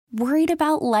Worried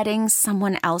about letting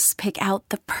someone else pick out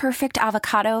the perfect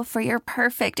avocado for your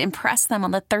perfect impress them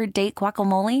on the third date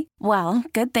guacamole? Well,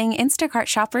 good thing Instacart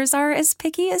shoppers are as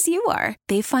picky as you are.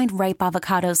 They find ripe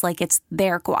avocados like it's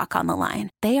their guac on the line.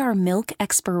 They are milk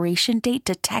expiration date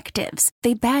detectives.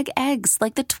 They bag eggs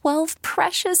like the 12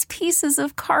 precious pieces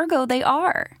of cargo they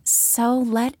are. So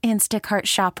let Instacart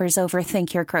shoppers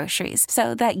overthink your groceries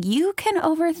so that you can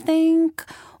overthink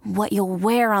what you'll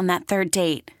wear on that third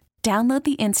date. Download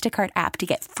the Instacart app to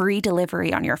get free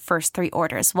delivery on your first 3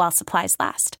 orders while supplies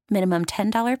last. Minimum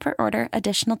 $10 per order.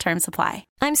 Additional terms apply.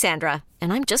 I'm Sandra,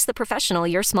 and I'm just the professional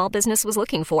your small business was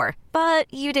looking for. But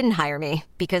you didn't hire me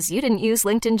because you didn't use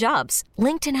LinkedIn Jobs.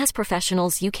 LinkedIn has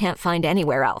professionals you can't find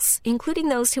anywhere else, including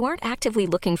those who aren't actively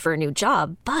looking for a new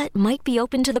job, but might be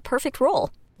open to the perfect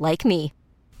role, like me.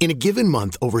 In a given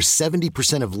month, over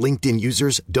 70% of LinkedIn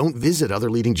users don't visit other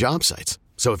leading job sites.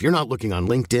 So if you're not looking on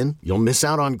LinkedIn, you'll miss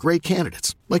out on great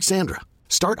candidates like Sandra.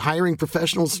 Start hiring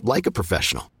professionals like a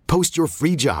professional. Post your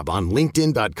free job on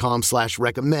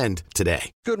linkedin.com/recommend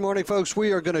today. Good morning, folks.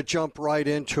 We are going to jump right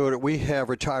into it. We have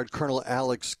retired Colonel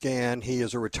Alex Gan. He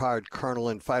is a retired colonel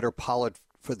and fighter pilot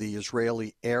for the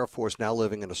Israeli Air Force, now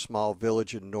living in a small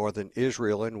village in northern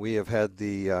Israel. And we have had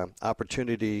the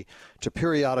opportunity to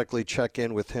periodically check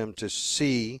in with him to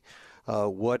see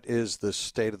what is the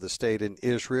state of the state in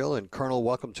Israel. And Colonel,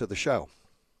 welcome to the show.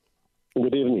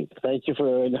 Good evening. Thank you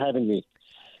for having me.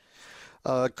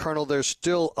 Colonel, there's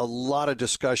still a lot of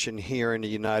discussion here in the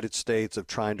United States of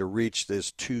trying to reach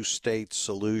this two-state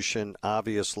solution.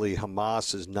 Obviously,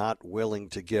 Hamas is not willing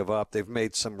to give up. They've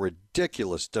made some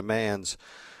ridiculous demands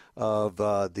of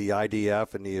the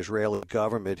IDF and the Israeli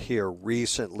government here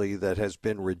recently that has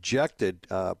been rejected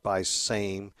by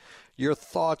SAME. Your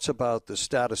thoughts about the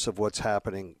status of what's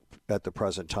happening at the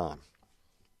present time?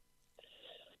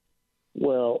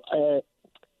 Well,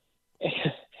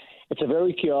 it's a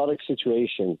very chaotic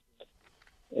situation,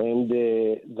 and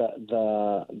the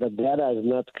data is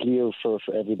not clear for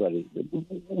everybody.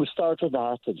 We start with the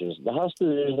hostages. The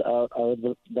hostages are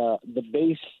the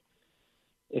base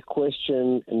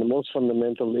question and the most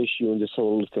fundamental issue in this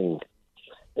whole thing.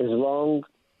 As long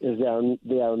as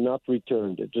they are not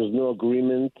returned, if there's no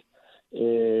agreement,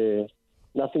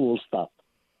 nothing will stop.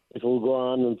 It will go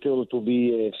on until it will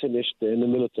be finished in a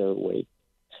military way.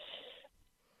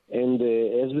 And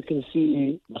as we can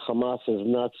see, Hamas is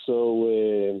not so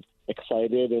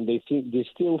excited, and they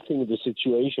still think the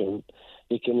situation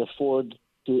they can afford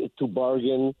to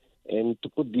bargain and to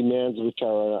put demands which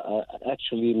are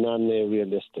actually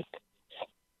non-realistic.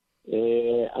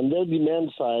 On their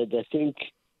demand side, I think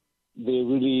they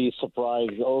really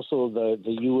surprised also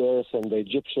the U.S. and the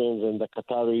Egyptians and the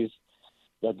Qataris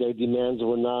that their demands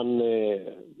were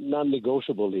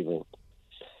non-negotiable even.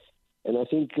 And I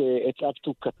think it's up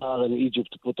to Qatar and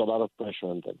Egypt to put a lot of pressure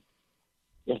on them.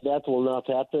 If that will not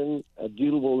happen, a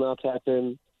deal will not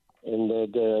happen, and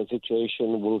the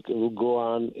situation will go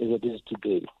on as it is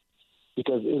today.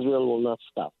 Because Israel will not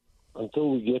stop. Until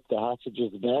we get the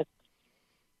hostages back,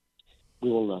 we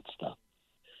will not stop.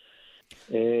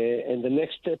 And the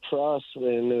next step for us,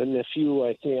 in a few,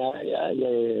 I think I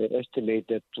estimate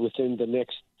that within the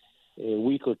next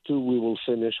week or two, we will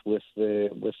finish with the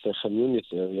Khan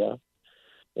Yunis area.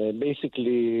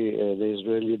 Basically,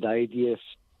 the IDF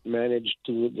managed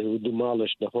to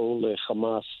demolish the whole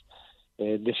Hamas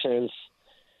defense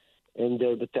and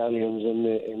their battalions in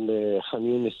the Khan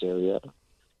Yunis area.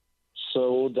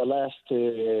 So the last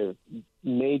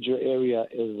major area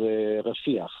is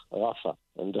Rafah,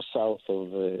 in the south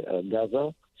of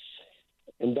Gaza,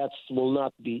 and that will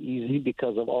not be easy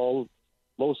because of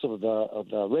most of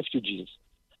the refugees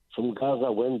from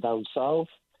Gaza went down south,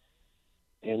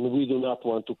 and we do not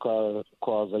want to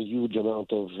cause a huge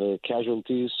amount of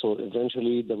casualties. So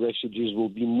eventually, the refugees will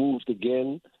be moved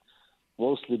again,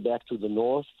 mostly back to the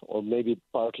north, or maybe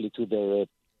partly to their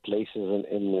places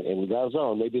in Gaza,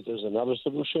 or maybe there's another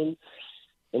solution,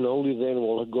 and only then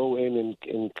we'll go in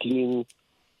and clean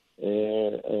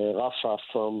Rafah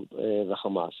from the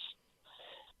Hamas.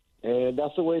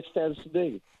 That's the way it stands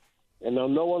today. And now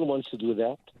no one wants to do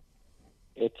that.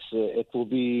 It will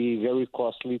be very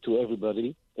costly to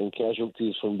everybody and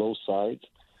casualties from both sides.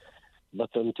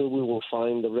 But until we will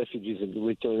find the refugees and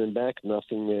return them back,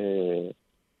 nothing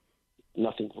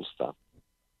will stop.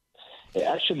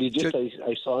 Actually,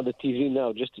 I saw on the TV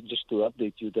now, just to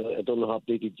update you, I don't know how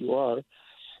updated you are,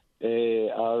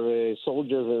 our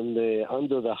soldiers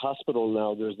under the hospital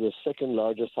now, there's the second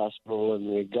largest hospital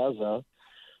in Gaza,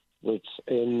 which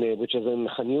is in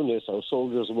Khan Yunis. Our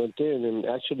soldiers went in, and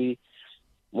actually,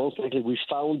 most likely, we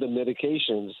found the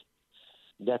medications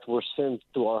that were sent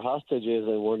to our hostages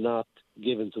and were not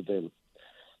given to them.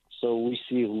 So we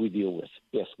see who we deal with.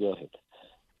 Yes, go ahead.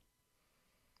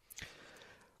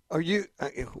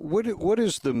 What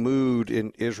is the mood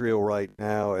in Israel right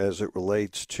now as it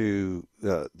relates to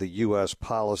the U.S.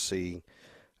 policy?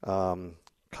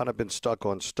 Kind of been stuck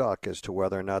as to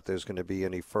whether or not there's going to be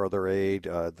any further aid,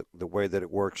 the way that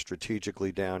it works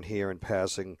strategically down here in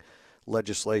passing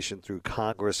legislation through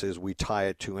Congress is we tie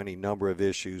it to any number of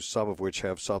issues, some of which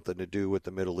have something to do with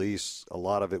the Middle East, a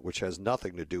lot of it which has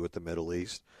nothing to do with the Middle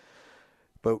East.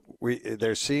 But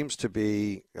there seems to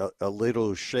be a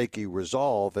little shaky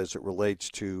resolve as it relates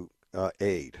to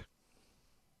aid.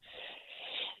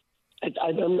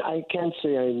 I can't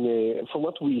say from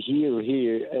what we hear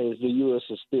here, as the U.S.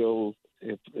 is still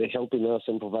helping us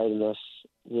and providing us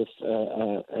with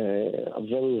a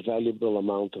very valuable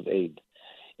amount of aid.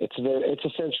 It's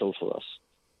essential for us,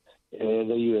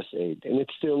 the U.S. aid, and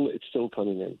it's still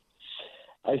coming in.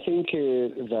 I think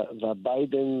the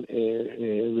Biden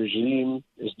regime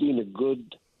is doing a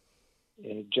good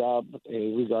job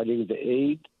regarding the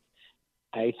aid.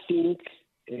 I think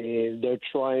they're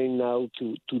trying now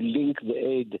to link the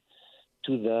aid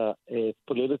to the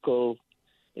political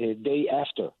day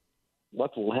after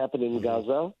what will happen in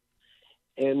Gaza,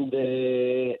 and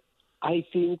I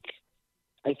think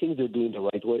they're doing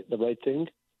the right thing.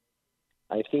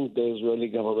 I think the Israeli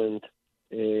government,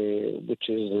 which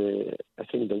is I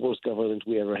think the worst government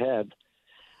we ever had,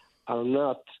 are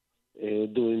not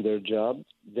doing their job.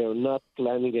 They're not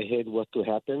planning ahead what to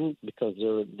happen because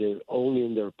they're only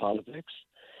in their politics.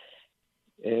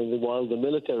 And while the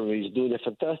military is doing a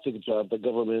fantastic job, the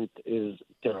government is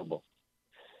terrible.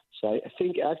 So I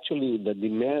think actually the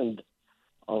demand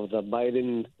of the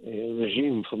Biden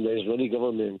regime from the Israeli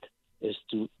government is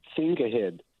to think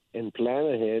ahead and plan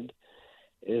ahead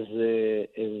is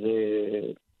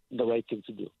the right thing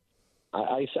to do.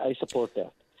 I support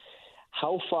that.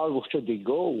 How far should they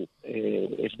go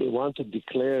if they want to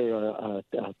declare a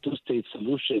two-state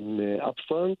solution up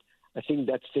front? I think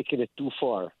that's taking it too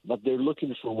far. But they're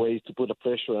looking for ways to put a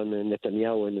pressure on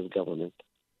Netanyahu and his government.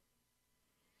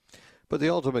 But the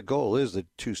ultimate goal is the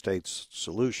two-state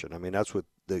solution. I mean, that's what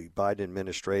the Biden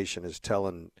administration is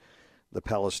telling the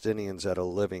Palestinians that are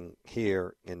living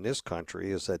here in this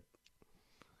country is that,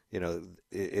 you know,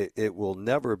 it will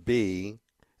never be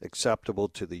acceptable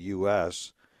to the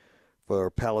U.S. for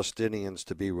Palestinians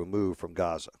to be removed from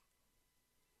Gaza.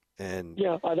 And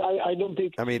yeah, I don't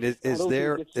think. I mean, is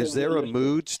there a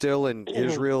mood still in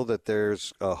Israel that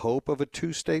there's a hope of a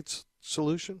two-state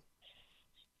solution?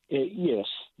 Yes,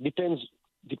 depends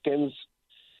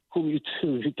who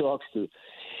you talk to.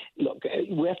 Look,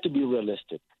 we have to be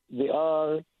realistic. They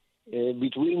are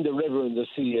between the river and the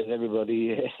sea, as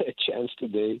everybody a chance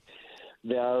today.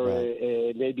 There are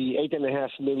maybe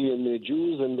 8.5 million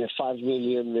Jews and 5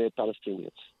 million Palestinians.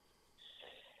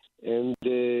 And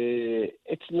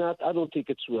it's not. I don't think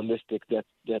it's realistic that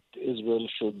Israel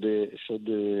should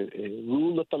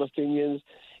rule the Palestinians,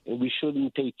 and we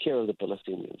shouldn't take care of the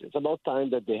Palestinians. It's about time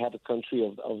that they have a country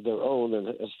of their own and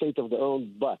a state of their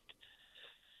own. But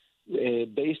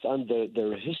based on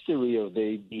their history of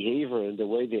their behavior and the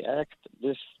way they act,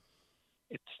 it's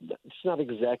not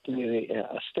exactly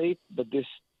a state, but this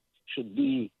should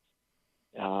be.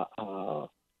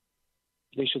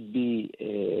 They should be,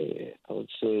 I would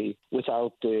say,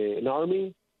 without an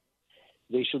army.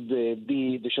 They should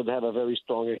have a very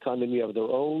strong economy of their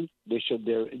own.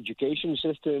 Their education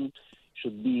system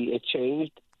should be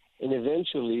changed, and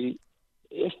eventually,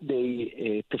 if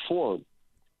they perform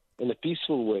in a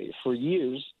peaceful way for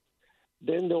years,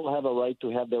 then they'll have a right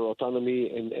to have their autonomy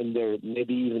and their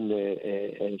maybe even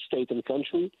a state and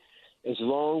country, as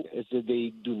long as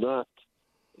they do not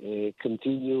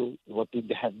continue what they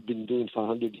have been doing for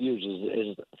 100 years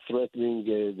is threatening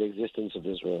the existence of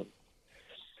Israel.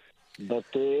 But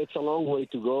it's a long way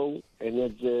to go, and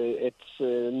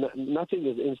nothing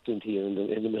is instant here in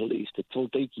the Middle East. It will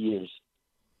take years.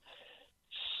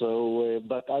 So,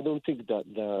 but I don't think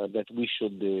that we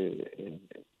should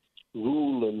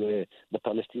rule the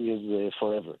Palestinians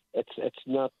forever. It's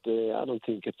not. I don't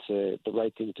think it's the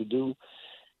right thing to do.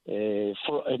 And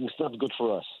it's not good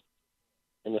for us.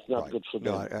 And it's not good for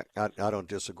them. No, I don't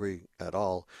disagree at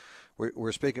all.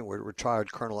 We're speaking with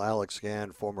retired Colonel Alex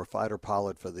Gan, former fighter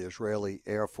pilot for the Israeli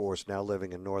Air Force, now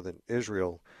living in northern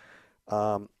Israel.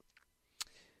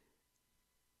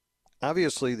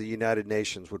 Obviously, the United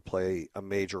Nations would play a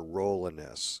major role in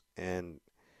this. And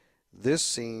this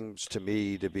seems to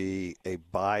me to be a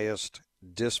biased,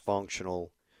 dysfunctional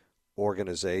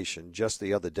organization. Just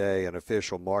the other day, an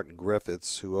official, Martin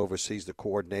Griffiths, who oversees the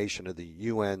coordination of the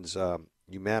UN's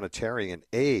humanitarian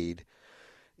aid,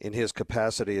 in his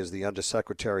capacity as the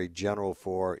Undersecretary General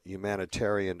for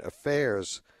Humanitarian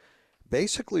Affairs,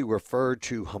 basically referred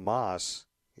to Hamas.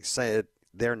 He said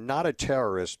they're not a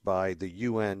terrorist by the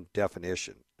UN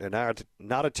definition. They're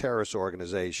not a terrorist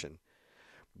organization.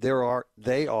 They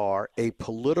are a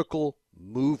political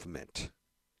movement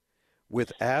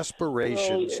with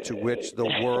aspirations to which the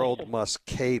world must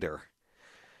cater.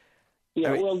 Yeah,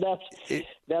 I mean, well,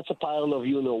 that's a pile of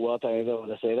you know what. I don't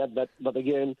want to say that, but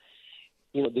again,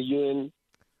 you know, the UN.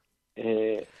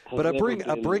 But I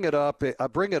bring it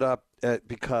up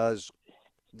because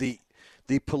the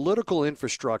political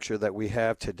infrastructure that we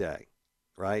have today,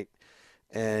 right,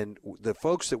 and the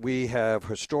folks that we have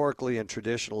historically and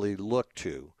traditionally looked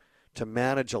to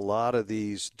manage a lot of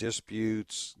these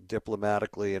disputes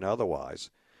diplomatically and otherwise,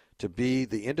 to be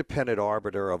the independent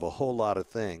arbiter of a whole lot of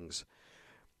things,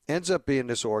 ends up being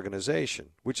this organization,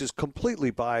 which is completely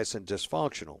biased and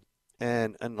dysfunctional.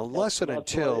 And unless and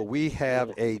until we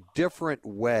have a different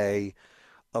way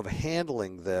of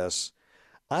handling this,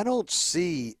 I don't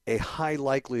see a high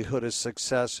likelihood of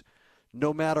success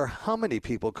no matter how many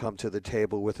people come to the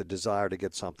table with a desire to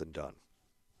get something done.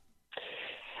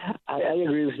 I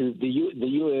agree with you. The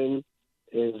UN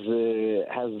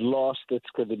has lost its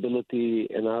credibility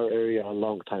in our area a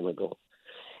long time ago.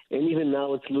 And even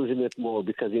now it's losing it more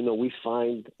because, you know, we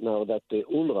find now that the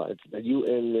UNRWA, the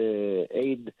UN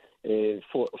aid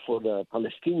for the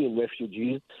Palestinian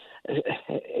refugees,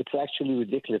 it's actually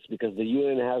ridiculous because the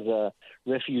UN has a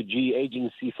refugee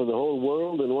agency for the whole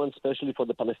world and one especially for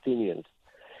the Palestinians.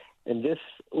 And this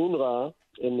UNRWA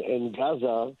in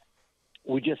Gaza,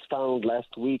 we just found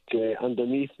last week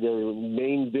underneath their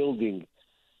main building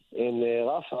in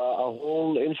Rafah a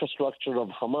whole infrastructure of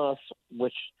Hamas,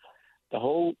 which the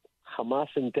whole Hamas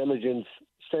intelligence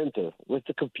center with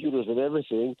the computers and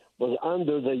everything was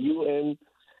under the UN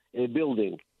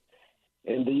building.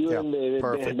 And the UN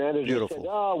manager said,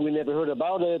 we never heard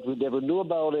about it, we never knew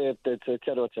about it, et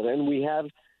cetera, et cetera. And we have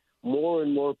more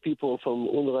and more people from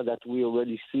UNRWA that we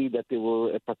already see that they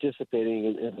were participating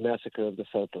in the massacre of the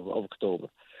 3rd of October.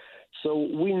 So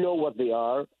we know what they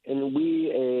are, and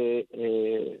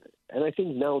and I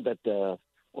think now that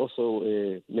also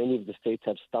many of the states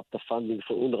have stopped the funding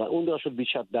for UNRWA. UNRWA should be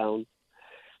shut down.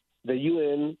 The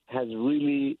UN has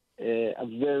really a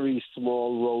very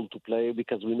small role to play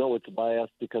because we know it's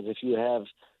biased, because if you have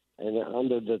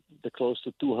under the close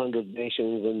to 200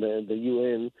 nations in the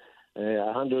UN,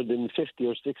 150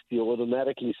 or 60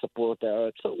 automatically support the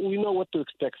Arabs. So we know what to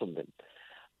expect from them.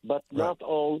 But not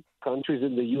all countries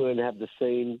in the UN have the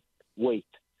same weight.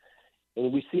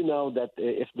 And we see now that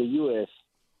if the U.S.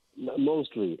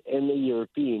 mostly and the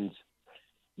Europeans,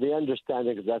 they understand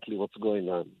exactly what's going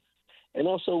on. And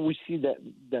also we see that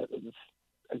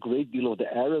a great deal of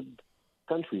the Arab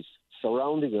countries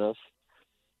surrounding us,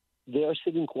 they are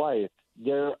sitting quiet.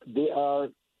 They are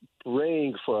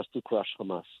praying for us to crush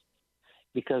Hamas,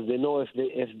 because they know if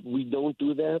we don't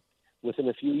do that, within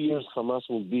a few years, Hamas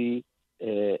will be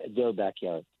their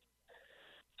backyard.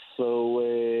 So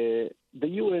the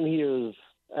UN here is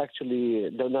actually,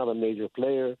 they're not a major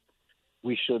player.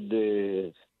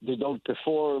 They don't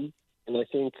perform, and I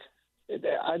think,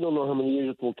 I don't know how many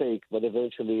years it will take, but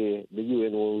eventually the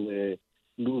UN will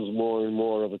lose more and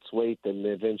more of its weight and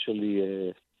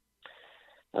eventually,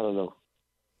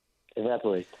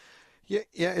 evaporate.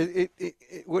 Yeah.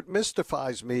 What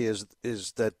mystifies me is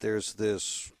that there's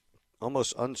this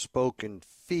almost unspoken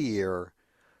fear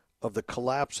of the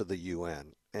collapse of the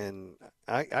UN. And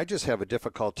I just have a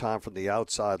difficult time from the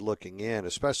outside looking in,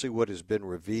 especially what has been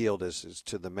revealed as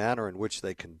to the manner in which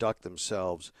they conduct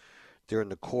themselves during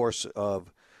the course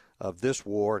of this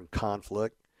war and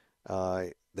conflict.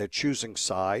 They're choosing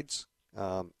sides.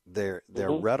 Their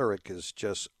rhetoric is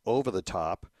just over the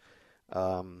top.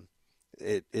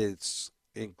 It's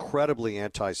incredibly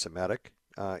anti-Semitic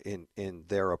in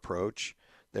their approach.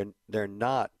 They're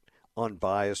not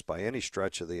unbiased by any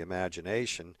stretch of the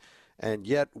imagination. And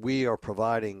yet we are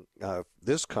providing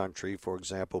this country, for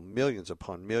example, millions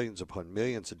upon millions upon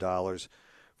millions of dollars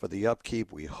for the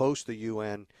upkeep. We host the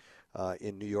UN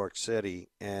in New York City,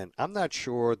 and I'm not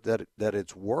sure that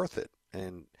it's worth it.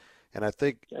 And I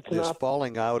think this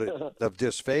falling out of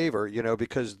disfavor,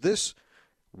 because this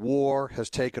war has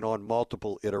taken on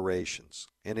multiple iterations,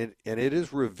 and it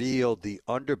has revealed the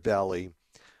underbelly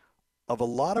of a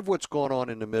lot of what's going on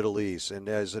in the Middle East. And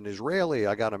as an Israeli,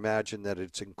 I got to imagine that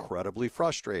it's incredibly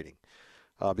frustrating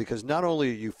because not only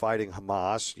are you fighting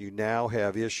Hamas, you now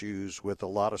have issues with a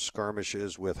lot of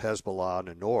skirmishes with Hezbollah in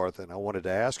the north. And I wanted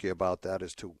to ask you about that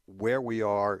as to where we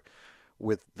are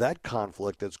with that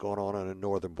conflict that's going on the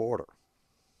northern border.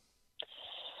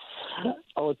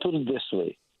 I would put it this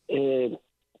way.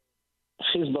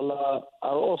 Hezbollah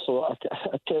are also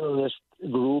a terrorist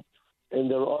group, and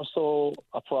they're also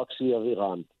a proxy of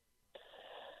Iran.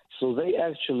 So they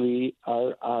actually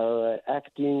are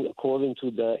acting according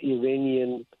to the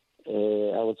Iranian,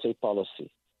 I would say,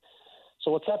 policy.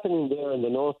 So what's happening there in the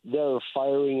north, they're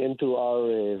firing into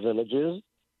our villages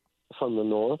from the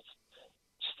north,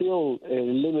 still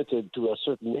limited to a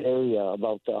certain area of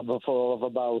about I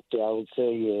would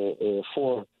say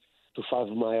 4 to 5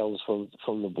 miles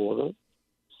from the border.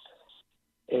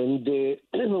 And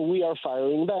we are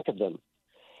firing back at them.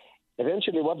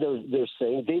 Eventually, what they're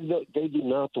saying, they do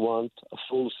not want a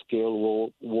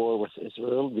full-scale war with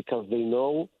Israel because they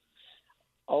know,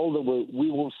 although we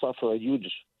will suffer a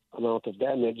huge amount of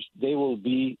damage, they will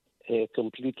be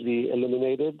completely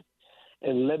eliminated,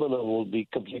 and Lebanon will be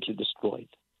completely destroyed.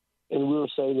 And we were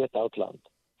saying it out loud.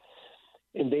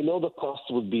 And they know the cost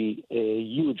would be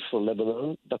huge for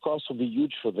Lebanon. The cost would be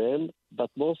huge for them, but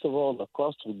most of all, the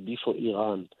cost would be for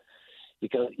Iran,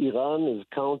 because Iran is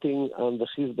counting on the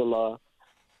Hezbollah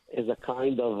as a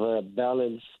kind of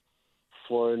balance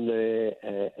for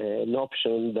an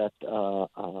option that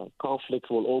conflict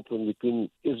will open between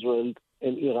Israel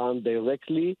and Iran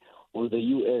directly, or the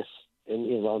U.S. and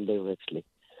Iran directly.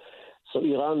 So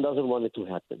Iran doesn't want it to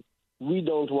happen. We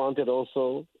don't want it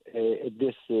also at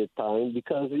this time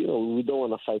because, we don't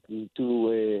want to fight in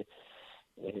two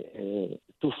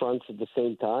fronts at the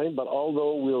same time. But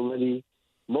although we already,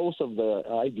 most of the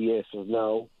IDF is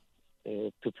now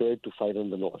prepared to fight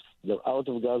in the north. They're out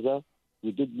of Gaza.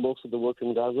 We did most of the work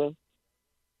in Gaza,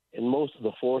 and most of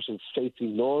the force is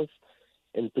facing north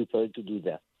and prepared to do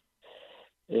that.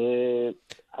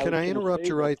 Can I interrupt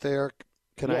you right there?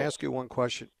 Can I ask you one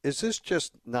question? Is this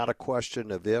just not a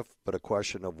question of if, but a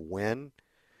question of when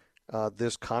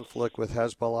this conflict with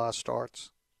Hezbollah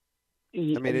starts? I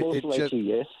mean, most likely,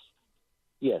 yes.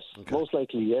 Yes, okay. Most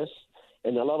likely, yes.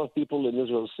 And a lot of people in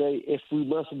Israel say, if we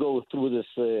must go through this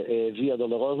Via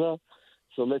Dolorosa,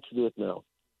 so let's do it now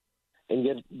and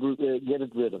get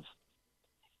it rid of.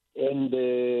 And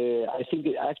I think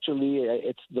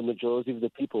it's the majority of the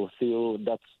people feel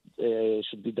that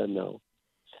should be done now.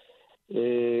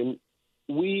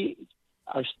 We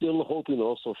are still hoping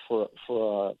also for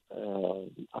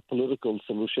a political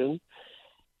solution.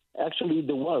 Actually,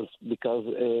 there was, because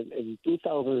in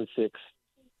 2006,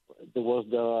 there was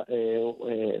the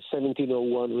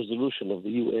 1701 resolution of the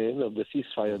UN of the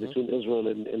ceasefire between Israel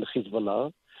and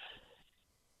Hezbollah.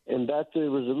 And that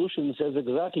resolution says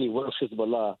exactly where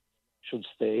Hezbollah should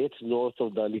stay. It's north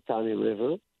of the Litani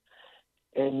River.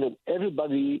 And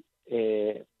everybody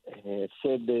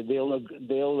said they'll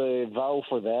vow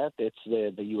for that. It's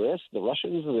the U.S., the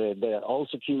Russians, the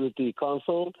All-Security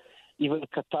Council. Even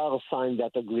Qatar signed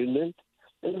that agreement.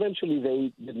 And eventually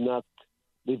they did not.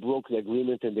 They broke the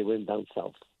agreement and they went down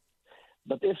south.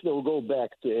 But if they'll go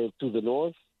back to the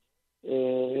north,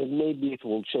 maybe it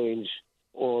will change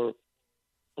or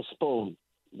postpone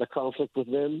the conflict with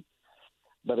them.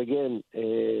 But again,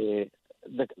 Israel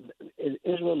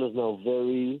is now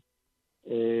very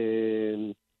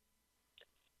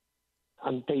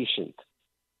impatient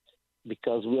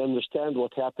because we understand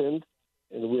what happened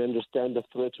and we understand the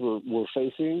threats we're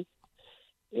facing.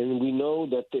 And we know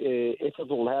that if it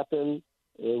will happen,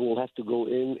 we'll have to go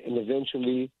in and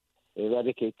eventually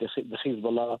eradicate the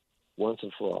Hezbollah once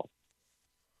and for all.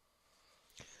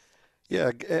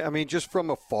 Yeah, I mean, just from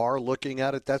afar looking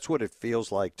at it, that's what it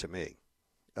feels like to me.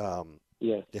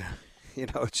 Yeah.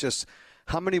 It's just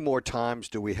how many more times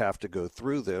do we have to go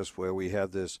through this where we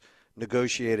have this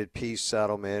negotiated peace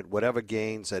settlement, whatever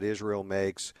gains that Israel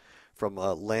makes from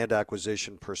a land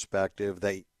acquisition perspective,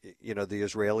 the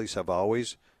Israelis have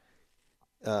always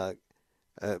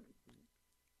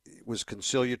was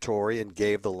conciliatory and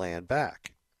gave the land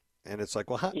back. And it's like,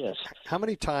 well, how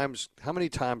many times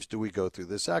do we go through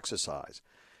this exercise?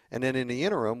 And then in the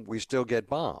interim, we still get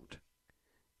bombed.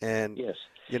 And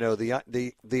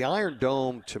the Iron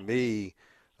Dome to me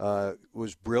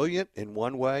was brilliant in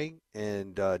one way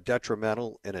and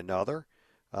detrimental in another,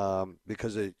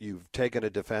 because you've taken a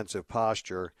defensive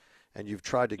posture and you've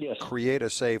tried to create a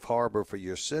safe harbor for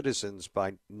your citizens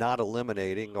by not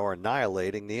eliminating or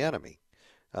annihilating the enemy.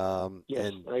 I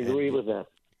agree with that.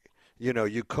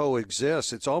 You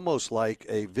coexist. It's almost like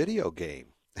a video game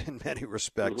in many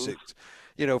respects.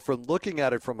 Mm-hmm. From looking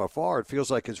at it from afar, it feels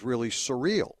like it's really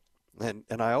surreal.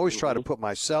 And I always try to put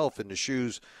myself in the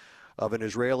shoes of an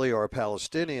Israeli or a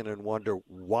Palestinian and wonder,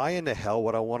 why in the hell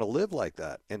would I want to live like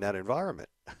that in that environment?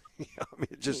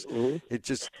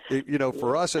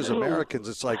 For us as Americans,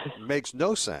 it's like, it makes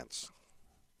no sense.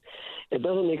 It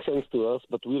doesn't make sense to us,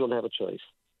 but we don't have a choice.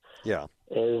 Yeah.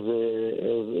 as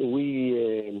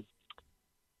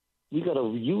we got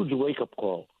a huge wake-up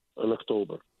call in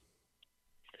October.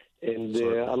 And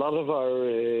a lot of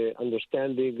our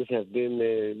understandings have been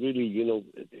really,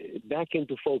 back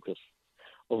into focus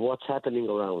of what's happening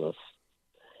around us.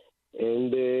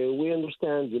 And we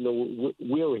understand,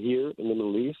 we are here in the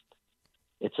Middle East.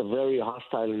 It's a very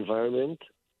hostile environment,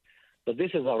 but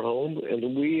this is our home,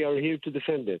 and we are here to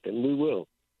defend it, and we will.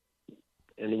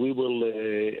 And we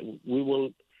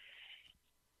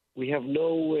have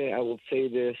no, I will say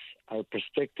this, our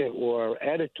perspective or our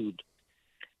attitude.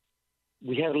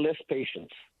 We have less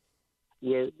patience.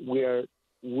 We are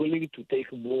willing to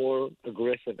take more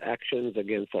aggressive actions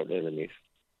against our enemies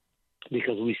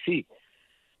because we see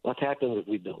what happens if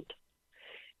we don't.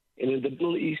 And in the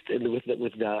Middle East and with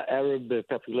the Arab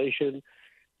population,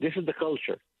 this is the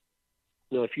culture.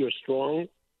 If you're strong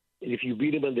and if you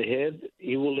beat him on the head,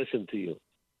 he will listen to you.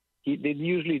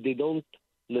 They don't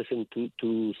listen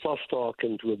to soft talk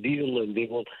and to a deal, and they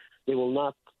will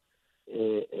not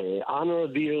honor a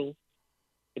deal.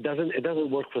 It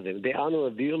doesn't work for them. They honor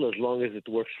a deal as long as it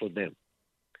works for them.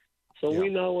 So we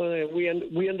know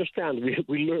we understand.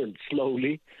 We learned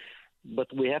slowly,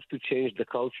 but we have to change the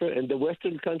culture. And the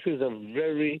Western countries are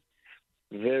very,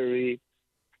 very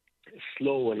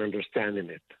slow in understanding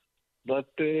it. But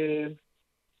c'est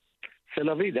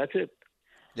la vie. That's it.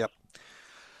 Yep.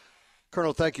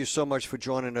 Colonel, thank you so much for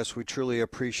joining us. We truly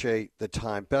appreciate the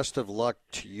time. Best of luck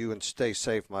to you, and stay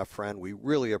safe, my friend. We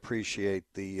really appreciate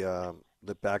the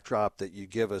backdrop that you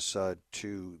give us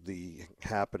to the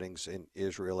happenings in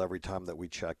Israel every time that we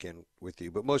check in with you.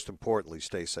 But most importantly,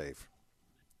 stay safe.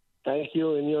 Thank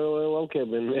you, and you're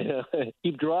welcome. And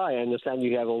keep dry. I understand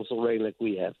you have also rain like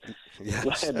we have.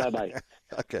 Yes. Bye-bye.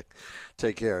 Okay.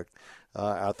 Take care.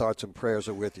 Our thoughts and prayers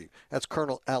are with you. That's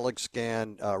Colonel Alex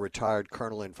Gan, retired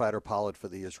colonel and fighter pilot for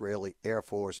the Israeli Air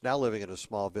Force, now living in a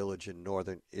small village in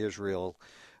northern Israel.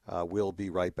 We'll be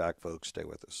right back, folks. Stay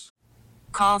with us.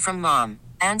 Call from mom.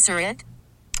 Answer it.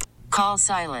 Call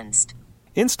silenced.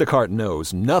 Instacart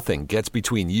knows nothing gets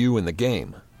between you and the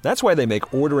game. That's why they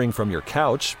make ordering from your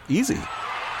couch easy.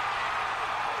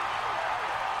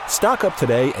 Stock up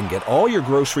today and get all your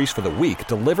groceries for the week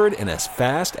delivered in as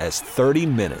fast as 30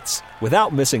 minutes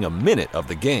without missing a minute of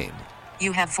the game.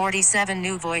 You have 47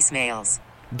 new voicemails.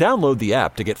 Download the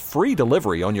app to get free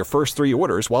delivery on your first 3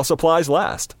 orders while supplies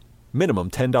last.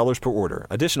 Minimum $10 per order.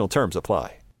 Additional terms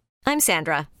apply. I'm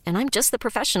Sandra, and I'm just the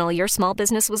professional your small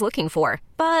business was looking for.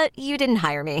 But you didn't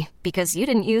hire me because you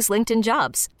didn't use LinkedIn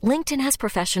Jobs. LinkedIn has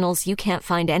professionals you can't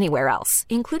find anywhere else,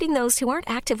 including those who aren't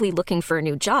actively looking for a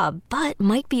new job, but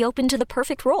might be open to the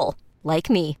perfect role, like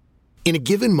me. In a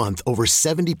given month, over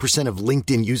 70% of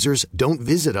LinkedIn users don't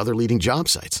visit other leading job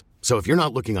sites. So if you're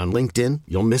not looking on LinkedIn,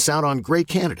 you'll miss out on great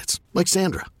candidates like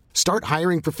Sandra. Start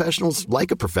hiring professionals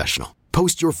like a professional.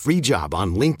 Post your free job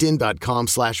on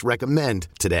linkedin.com/recommend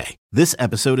today. This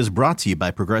episode is brought to you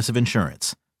by Progressive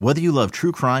Insurance. Whether you love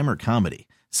true crime or comedy,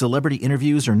 celebrity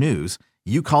interviews or news,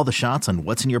 you call the shots on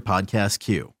what's in your podcast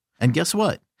queue. And guess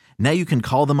what? Now you can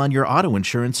call them on your auto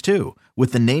insurance too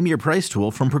with the Name Your Price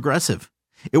tool from Progressive.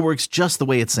 It works just the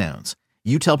way it sounds.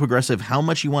 You tell Progressive how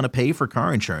much you want to pay for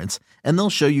car insurance, and they'll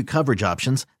show you coverage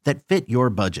options that fit your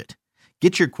budget.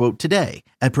 Get your quote today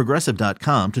at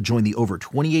Progressive.com to join the over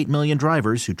 28 million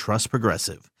drivers who trust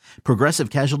Progressive. Progressive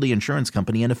Casualty Insurance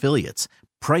Company and Affiliates.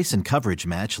 Price and coverage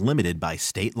match limited by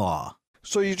state law.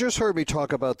 So you just heard me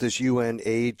talk about this UN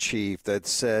aid chief that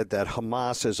said that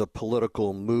Hamas is a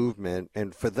political movement,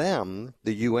 and for them,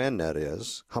 the UN that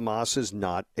is, Hamas is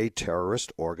not a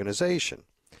terrorist organization.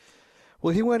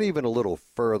 Well, he went even a little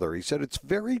further. He said it's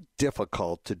very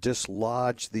difficult to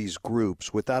dislodge these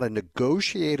groups without a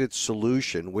negotiated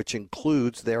solution which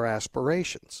includes their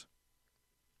aspirations.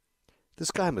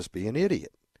 This guy must be an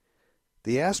idiot.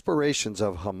 The aspirations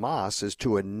of Hamas is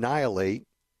to annihilate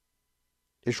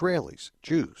Israelis,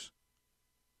 Jews,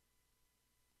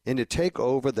 and to take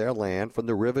over their land from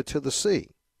the river to the sea.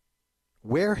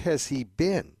 Where has he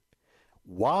been?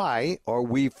 Why are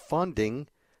we funding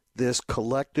this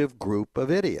collective group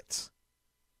of idiots?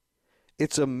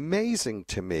 It's amazing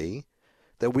to me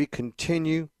that we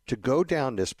continue to go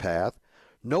down this path.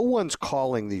 No one's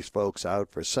calling these folks out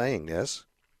for saying this.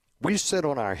 We sit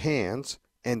on our hands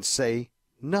and say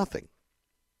nothing.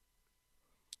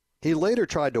 He later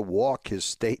tried to walk his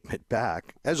statement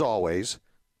back, as always.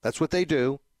 That's what they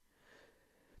do.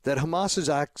 That Hamas's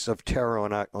acts of terror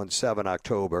on 7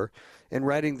 October, in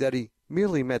writing that he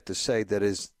merely meant to say that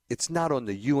it's not on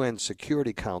the UN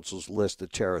Security Council's list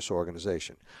of terrorist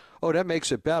organization. Oh, that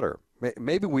makes it better.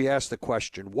 Maybe we ask the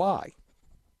question, why?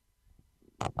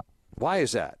 Why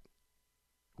is that?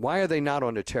 Why are they not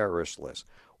on the terrorist list?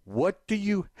 What do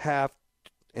you have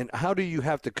and how do you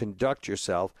have to conduct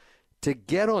yourself to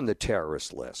get on the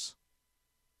terrorist list?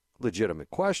 Legitimate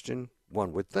question,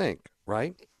 one would think,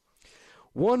 right?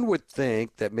 One would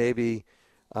think that maybe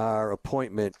our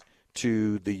appointment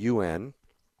to the UN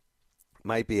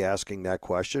might be asking that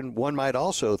question. One might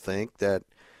also think that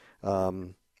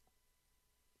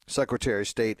Secretary of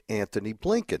State Anthony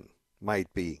Blinken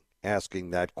might be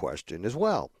asking that question as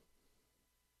well.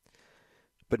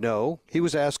 But no, he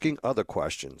was asking other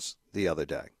questions the other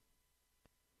day.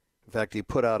 In fact, he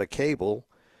put out a cable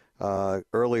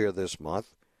earlier this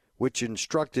month which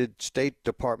instructed State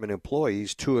Department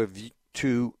employees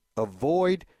to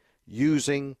avoid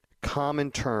using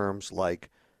common terms like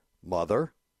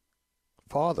mother,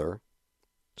 father,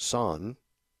 son,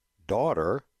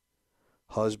 daughter,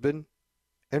 husband,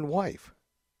 and wife.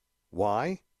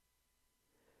 Why?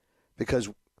 Because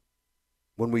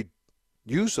when we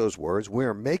use those words,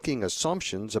 we're making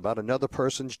assumptions about another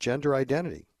person's gender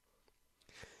identity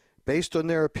based on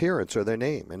their appearance or their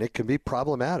name, and it can be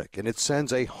problematic, and it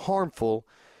sends a harmful,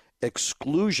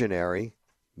 exclusionary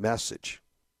message.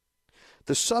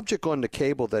 The subject on the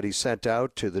cable that he sent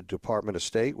out to the Department of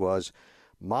State was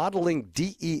modeling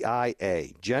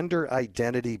DEIA, gender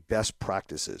identity best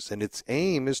practices, and its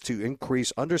aim is to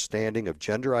increase understanding of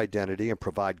gender identity and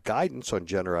provide guidance on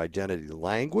gender identity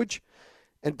language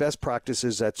and best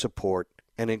practices that support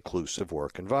an inclusive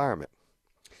work environment.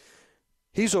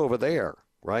 He's over there,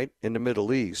 right, in the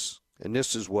Middle East, and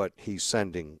this is what he's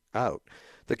sending out.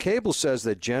 The cable says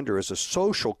that gender is a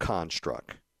social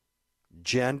construct.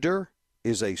 Gender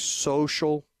is a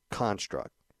social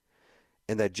construct,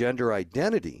 and that gender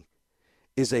identity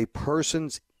is a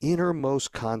person's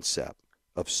innermost concept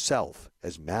of self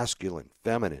as masculine,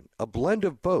 feminine, a blend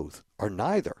of both, or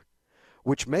neither,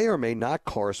 which may or may not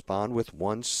correspond with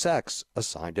one's sex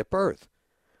assigned at birth.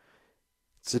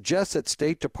 It suggests that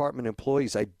State Department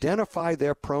employees identify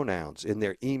their pronouns in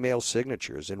their email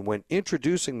signatures and when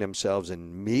introducing themselves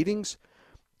in meetings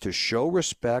to show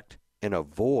respect and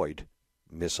avoid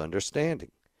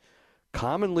misunderstanding.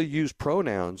 Commonly used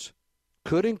pronouns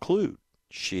could include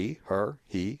she, her,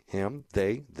 he, him,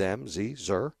 they, them, ze,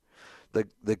 zer.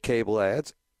 The cable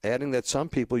adds, adding that some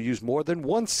people use more than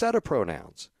one set of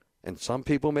pronouns, and some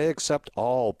people may accept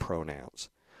all pronouns.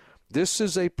 This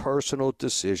is a personal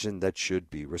decision that should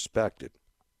be respected.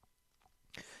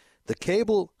 The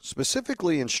cable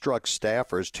specifically instructs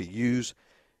staffers to use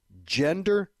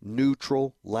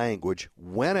gender-neutral language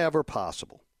whenever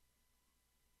possible.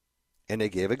 And they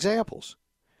give examples.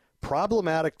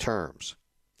 Problematic terms.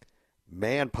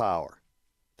 Manpower.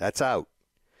 That's out.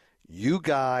 You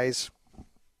guys,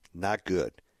 not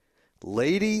good.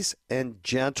 Ladies and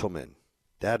gentlemen,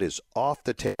 that is off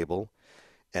the table.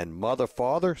 And mother,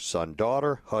 father, son,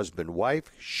 daughter, husband,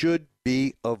 wife should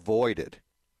be avoided.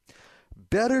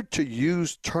 Better to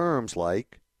use terms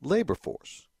like labor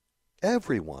force,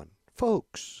 everyone,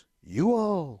 folks, you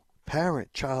all,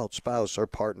 parent, child, spouse, or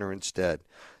partner instead,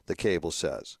 the cable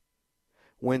says.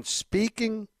 When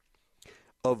speaking,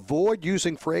 avoid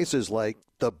using phrases like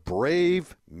the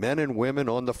brave men and women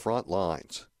on the front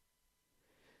lines.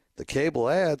 The cable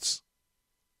adds,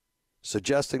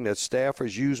 suggesting that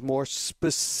staffers use more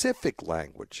specific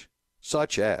language,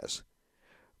 such as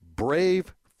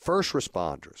brave first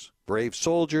responders, brave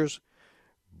soldiers,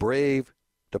 brave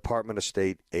Department of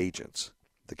State agents.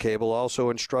 The cable also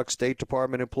instructs State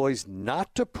Department employees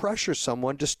not to pressure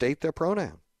someone to state their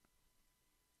pronoun.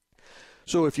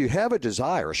 So if you have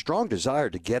a strong desire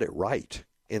to get it right,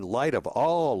 in light of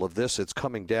all of this that's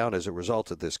coming down as a result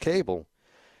of this cable,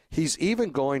 he's even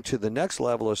going to the next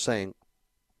level of saying,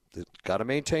 got to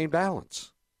maintain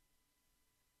balance.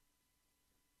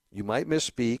 You might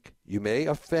misspeak, you may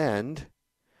offend,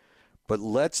 but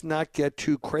let's not get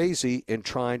too crazy in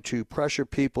trying to pressure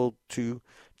people to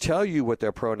tell you what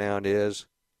their pronoun is,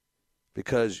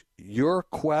 because your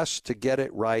quest to get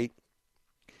it right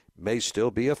may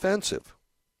still be offensive.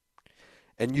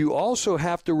 And you also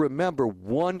have to remember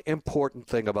one important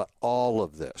thing about all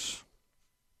of this.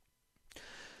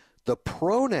 The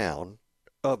pronoun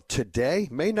of today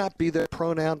may not be the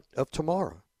pronoun of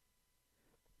tomorrow,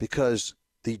 because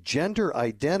the gender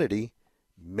identity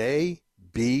may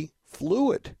be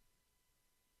fluid.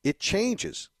 It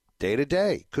changes day to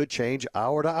day, could change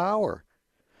hour to hour.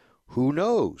 Who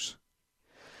knows?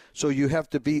 So you have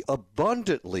to be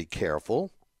abundantly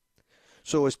careful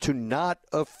so as to not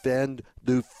offend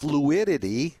the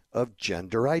fluidity of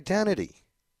gender identity.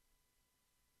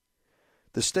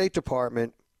 The State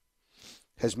Department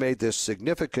has made this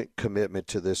significant commitment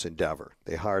to this endeavor.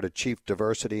 They hired a chief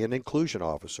diversity and inclusion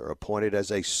officer appointed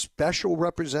as a special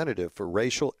representative for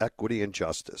racial equity and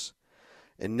justice,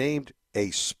 and named a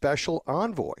special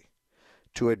envoy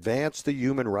to advance the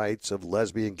human rights of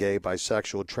lesbian, gay,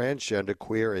 bisexual, transgender,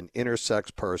 queer, and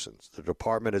intersex persons. The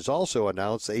department has also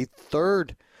announced a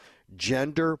third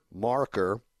gender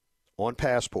marker on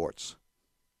passports.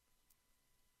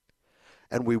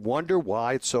 And we wonder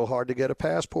why it's so hard to get a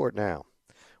passport now.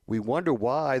 We wonder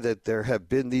why that there have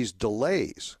been these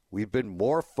delays. We've been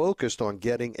more focused on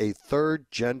getting a third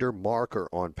gender marker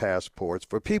on passports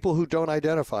for people who don't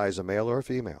identify as a male or a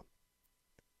female.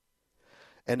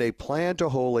 And they plan to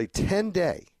hold a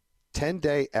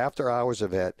 10-day after-hours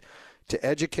event to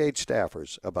educate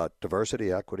staffers about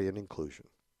diversity, equity, and inclusion,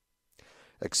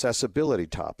 accessibility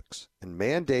topics, and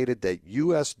mandated that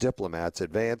U.S. diplomats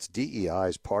advance DEI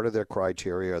as part of their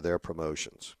criteria of their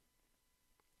promotions.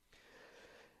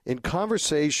 In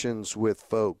conversations with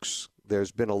folks,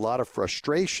 there's been a lot of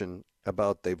frustration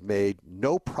about they've made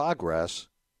no progress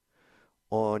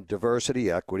on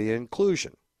diversity, equity, and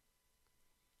inclusion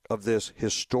of this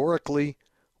historically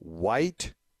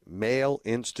white male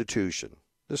institution,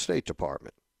 the State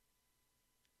Department.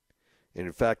 And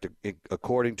in fact,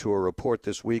 according to a report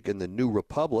this week in the New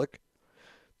Republic,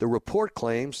 the report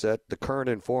claims that the current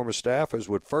and former staffers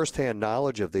with firsthand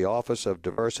knowledge of the Office of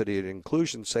Diversity and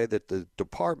Inclusion say that the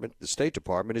State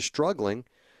Department, is struggling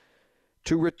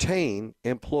to retain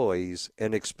employees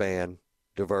and expand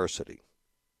diversity.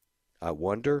 I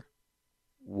wonder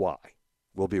why.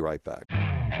 We'll be right back.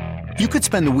 You could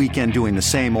spend the weekend doing the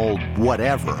same old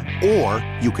whatever, or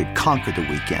you could conquer the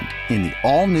weekend in the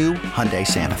all-new Hyundai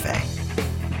Santa Fe.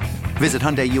 Visit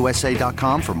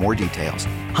HyundaiUSA.com for more details.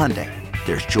 Hyundai,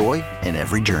 there's joy in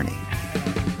every journey.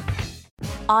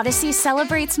 Odyssey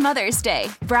celebrates Mother's Day,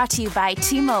 brought to you by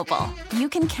T-Mobile. You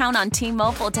can count on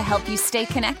T-Mobile to help you stay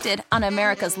connected on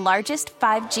America's largest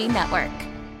 5G network.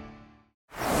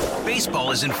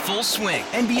 Baseball is in full swing.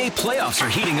 NBA playoffs are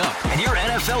heating up, and your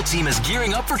NFL team is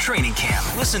gearing up for training camp.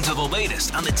 Listen to the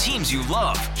latest on the teams you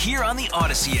love here on the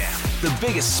Odyssey app. The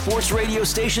biggest sports radio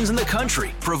stations in the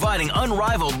country, providing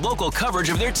unrivaled local coverage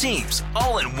of their teams,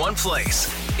 all in one place.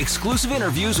 Exclusive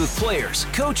interviews with players,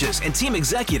 coaches, and team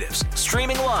executives,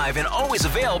 streaming live and always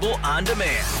available on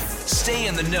demand. Stay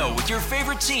in the know with your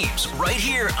favorite teams right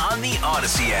here on the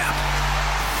Odyssey app.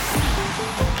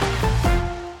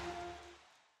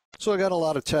 So I got a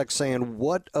lot of text saying,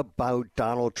 what about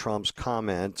Donald Trump's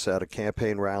comments at a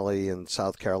campaign rally in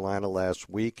South Carolina last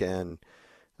weekend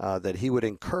that he would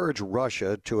encourage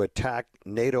Russia to attack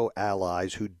NATO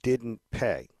allies who didn't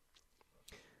pay?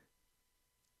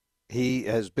 He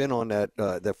has been on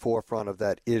the forefront of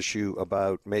that issue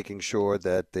about making sure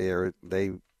that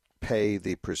they pay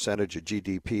the percentage of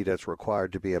GDP that's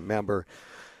required to be a member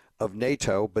of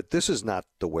NATO, but this is not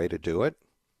the way to do it.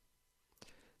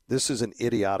 This is an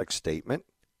idiotic statement.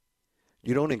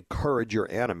 You don't encourage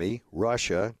your enemy,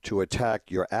 Russia, to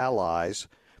attack your allies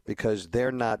because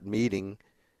they're not meeting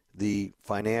the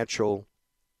financial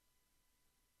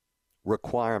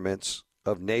requirements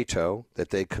of NATO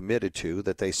that they committed to,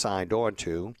 that they signed on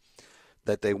to,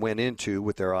 that they went into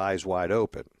with their eyes wide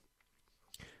open.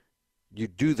 You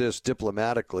do this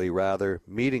diplomatically, rather,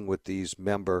 meeting with these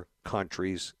member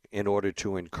countries in order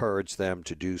to encourage them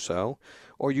to do so,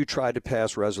 or you try to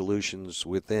pass resolutions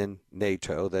within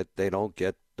NATO that they don't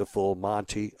get the full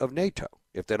Monty of NATO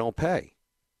if they don't pay.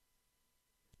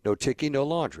 No ticky, no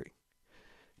laundry.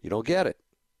 You don't get it.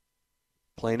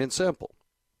 Plain and simple.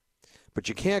 But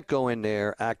you can't go in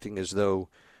there acting as though,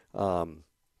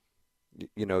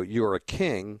 you're a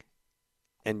king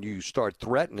and you start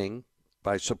threatening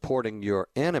by supporting your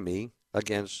enemy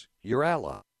against your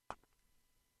ally.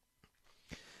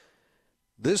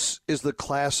 This is the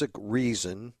classic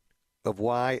reason of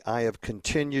why I have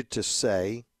continued to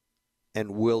say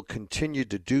and will continue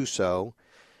to do so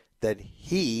that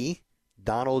he,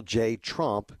 Donald J.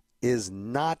 Trump, is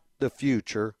not the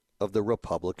future of the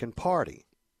Republican Party.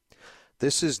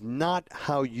 This is not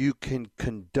how you can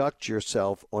conduct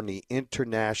yourself on the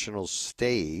international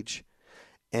stage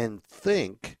and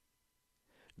think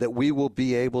that we will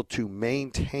be able to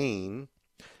maintain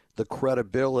the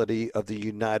credibility of the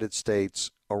United States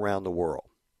around the world.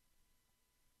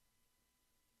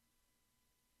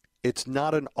 It's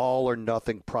not an all or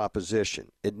nothing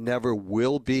proposition. It never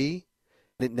will be.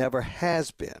 It never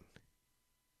has been.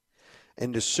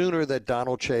 And the sooner that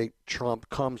Donald J. Trump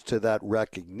comes to that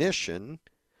recognition,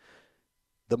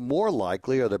 the more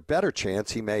likely or the better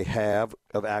chance he may have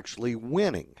of actually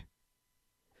winning.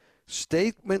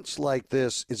 Statements like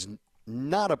this is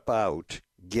not about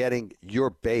getting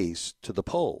your base to the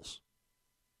polls.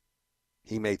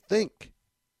 He may think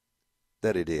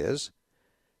that it is.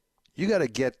 You got to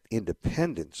get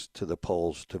independents to the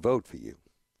polls to vote for you,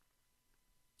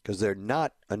 because there are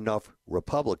not enough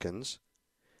Republicans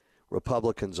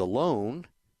alone,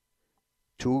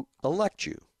 to elect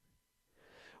you.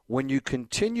 When you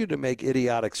continue to make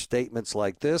idiotic statements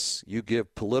like this, you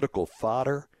give political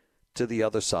fodder to the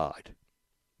other side.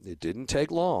 It didn't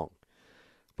take long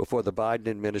before the Biden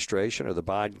administration or the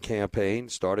Biden campaign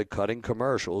started cutting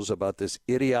commercials about this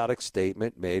idiotic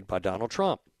statement made by Donald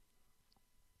Trump.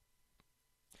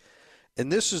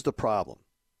 And this is the problem.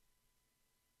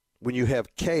 When you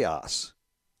have chaos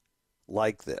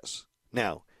like this.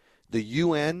 Now, the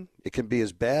UN, it can be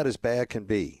as bad can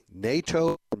be.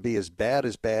 NATO can be as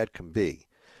bad can be.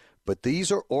 But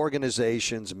these are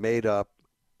organizations made up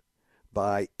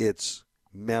by its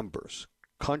members,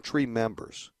 country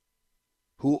members,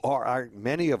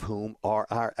 many of whom are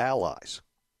our allies.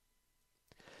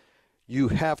 You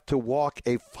have to walk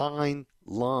a fine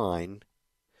line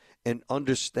and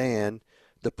understand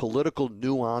the political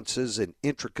nuances and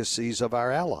intricacies of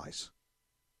our allies.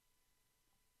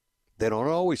 They don't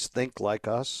always think like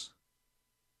us.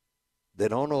 They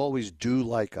don't always do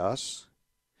like us.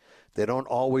 They don't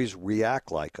always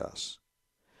react like us.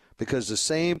 Because the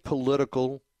same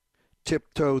political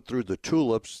tiptoe through the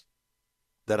tulips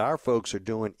that our folks are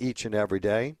doing each and every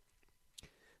day,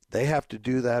 they have to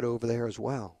do that over there as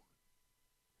well.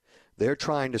 They're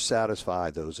trying to satisfy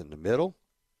those in the middle,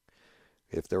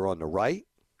 if they're on the right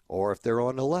or if they're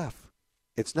on the left.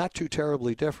 It's not too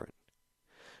terribly different.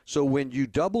 So when you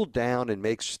double down and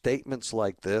make statements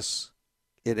like this,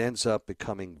 it ends up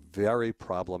becoming very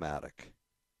problematic.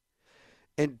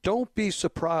 And don't be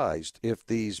surprised if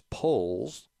these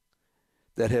polls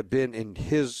that have been in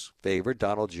his favor,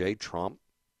 Donald J. Trump,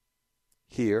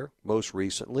 here most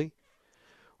recently,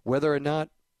 whether or not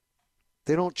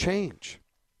they don't change.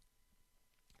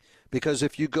 Because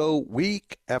if you go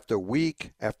week after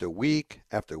week after week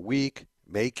after week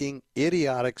making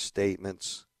idiotic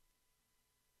statements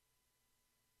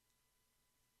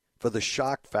for the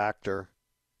shock factor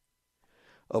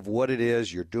of what it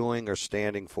is you're doing or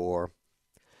standing for,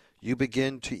 you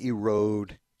begin to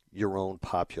erode your own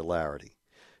popularity.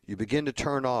 You begin to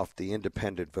turn off the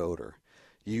independent voter.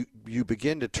 You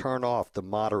begin to turn off the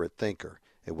moderate thinker.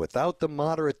 And without the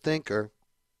moderate thinker,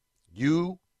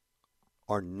 you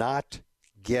are not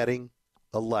getting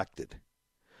elected.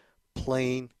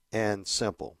 Plain and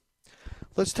simple.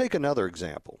 Let's take another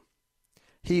example.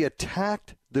 He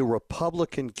attacked the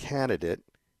Republican candidate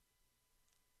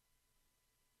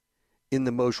in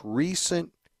the most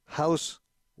recent House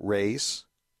race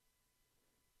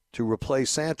to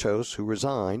replace Santos, who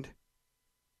resigned,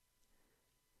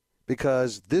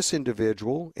 because this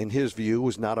individual, in his view,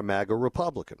 was not a MAGA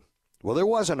Republican. Well, there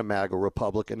wasn't a MAGA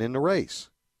Republican in the race.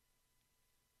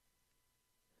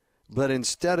 But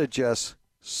instead of just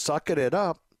sucking it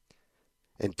up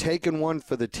and taking one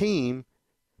for the team,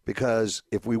 because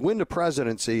if we win the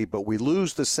presidency but we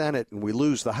lose the Senate and we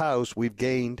lose the House, we've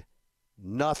gained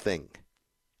nothing.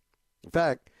 In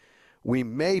fact, we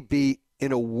may be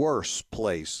in a worse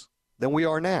place than we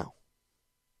are now.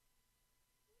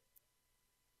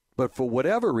 But for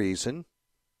whatever reason,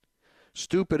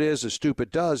 stupid is as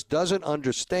stupid does, doesn't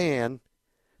understand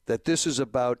that this is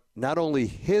about not only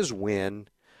his win,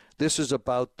 this is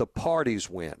about the party's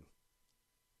win.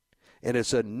 And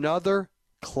it's another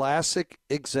classic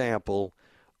example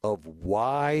of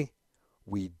why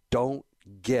we don't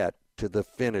get to the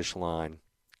finish line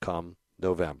come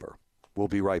November. We'll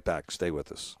be right back. Stay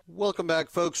with us. Welcome back,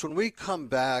 folks. When we come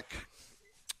back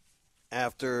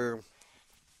after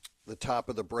the top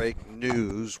of the break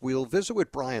news, we'll visit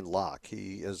with Brian Locke.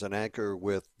 He is an anchor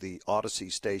with the Odyssey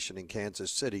station in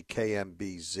Kansas City,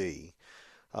 KMBZ.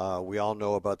 We all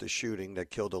know about the shooting that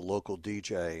killed a local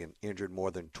DJ and injured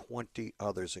more than 20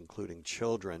 others, including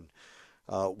children,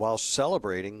 while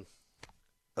celebrating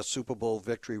a Super Bowl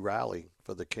victory rally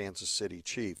for the Kansas City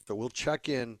Chiefs. So we'll check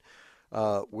in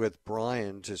with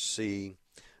Brian to see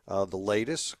the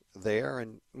latest there,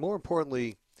 and more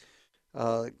importantly,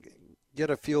 get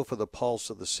a feel for the pulse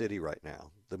of the city right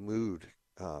now, the mood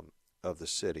of the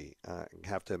city. I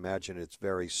have to imagine it's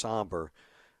very somber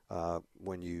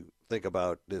when you think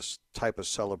about this type of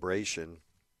celebration.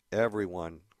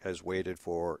 Everyone has waited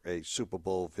for a Super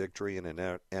Bowl victory in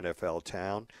an NFL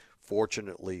town.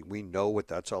 Fortunately, we know what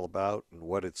that's all about and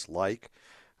what it's like.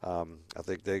 I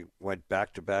think they went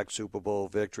back-to-back Super Bowl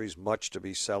victories, much to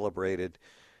be celebrated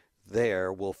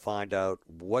there. We'll find out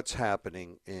what's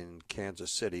happening in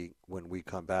Kansas City when we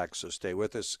come back, so stay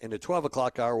with us. In the 12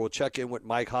 o'clock hour, we'll check in with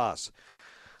Mike Haas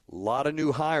A lot of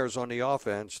new hires on the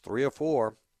offense, 3 or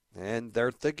 4, and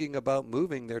they're thinking about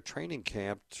moving their training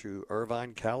camp to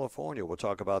Irvine, California. We'll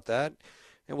talk about that,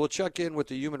 and we'll check in with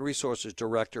the Human Resources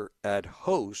Director at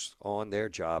Host on their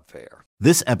job fair.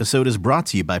 This episode is brought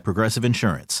to you by Progressive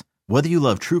Insurance. Whether you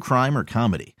love true crime or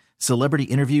comedy, celebrity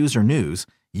interviews or news,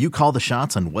 you call the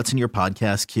shots on what's in your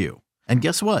podcast queue. And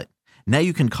guess what? Now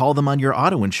you can call them on your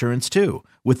auto insurance too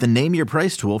with the Name Your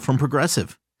Price tool from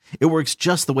Progressive. It works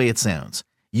just the way it sounds.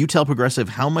 You tell Progressive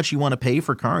how much you want to pay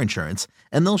for car insurance,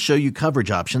 and they'll show you coverage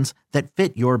options that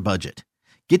fit your budget.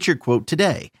 Get your quote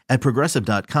today at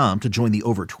Progressive.com to join the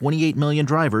over 28 million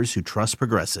drivers who trust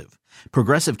Progressive.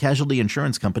 Progressive Casualty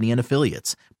Insurance Company and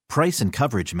Affiliates. Price and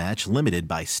coverage match limited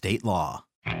by state law.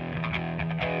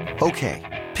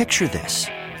 Okay, picture this.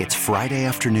 It's Friday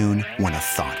afternoon when a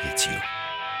thought hits you.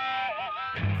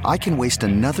 I can waste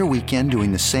another weekend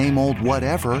doing the same old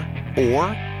whatever, or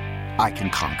I can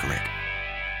conquer it.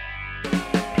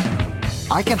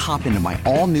 I can hop into my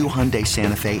all-new Hyundai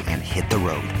Santa Fe and hit the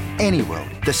road. Any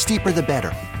road. The steeper, the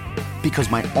better.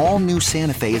 Because my all-new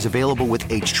Santa Fe is available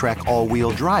with H-Track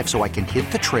all-wheel drive, so I can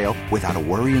hit the trail without a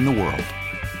worry in the world.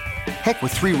 Heck,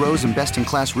 with 3 rows and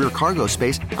best-in-class rear cargo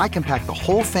space, I can pack the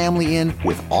whole family in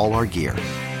with all our gear.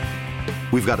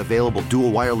 We've got available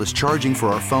dual wireless charging for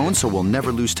our phones, so we'll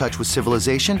never lose touch with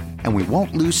civilization, and we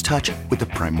won't lose touch with the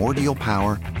primordial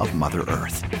power of Mother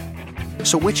Earth.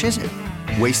 So which is it?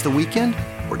 Waste the weekend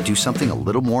or do something a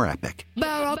little more epic?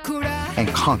 And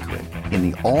conquer it in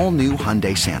the all-new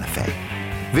Hyundai Santa Fe.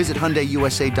 Visit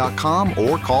HyundaiUSA.com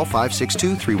or call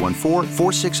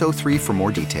 562-314-4603 for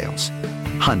more details.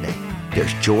 Hyundai,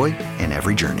 there's joy in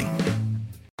every journey.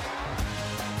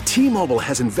 T-Mobile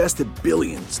has invested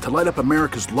billions to light up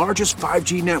America's largest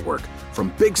 5G network,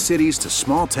 from big cities to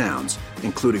small towns,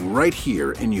 including right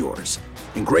here in yours.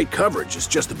 And great coverage is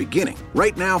just the beginning.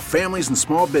 Right now, families and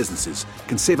small businesses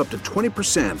can save up to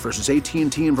 20% versus AT&T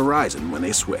and Verizon when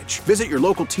they switch. Visit your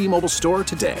local T-Mobile store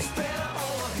today.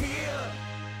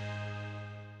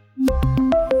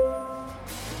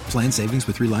 Plan savings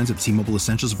with 3 lines of T-Mobile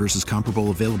Essentials versus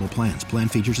comparable available plans. Plan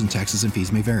features and taxes and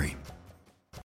fees may vary.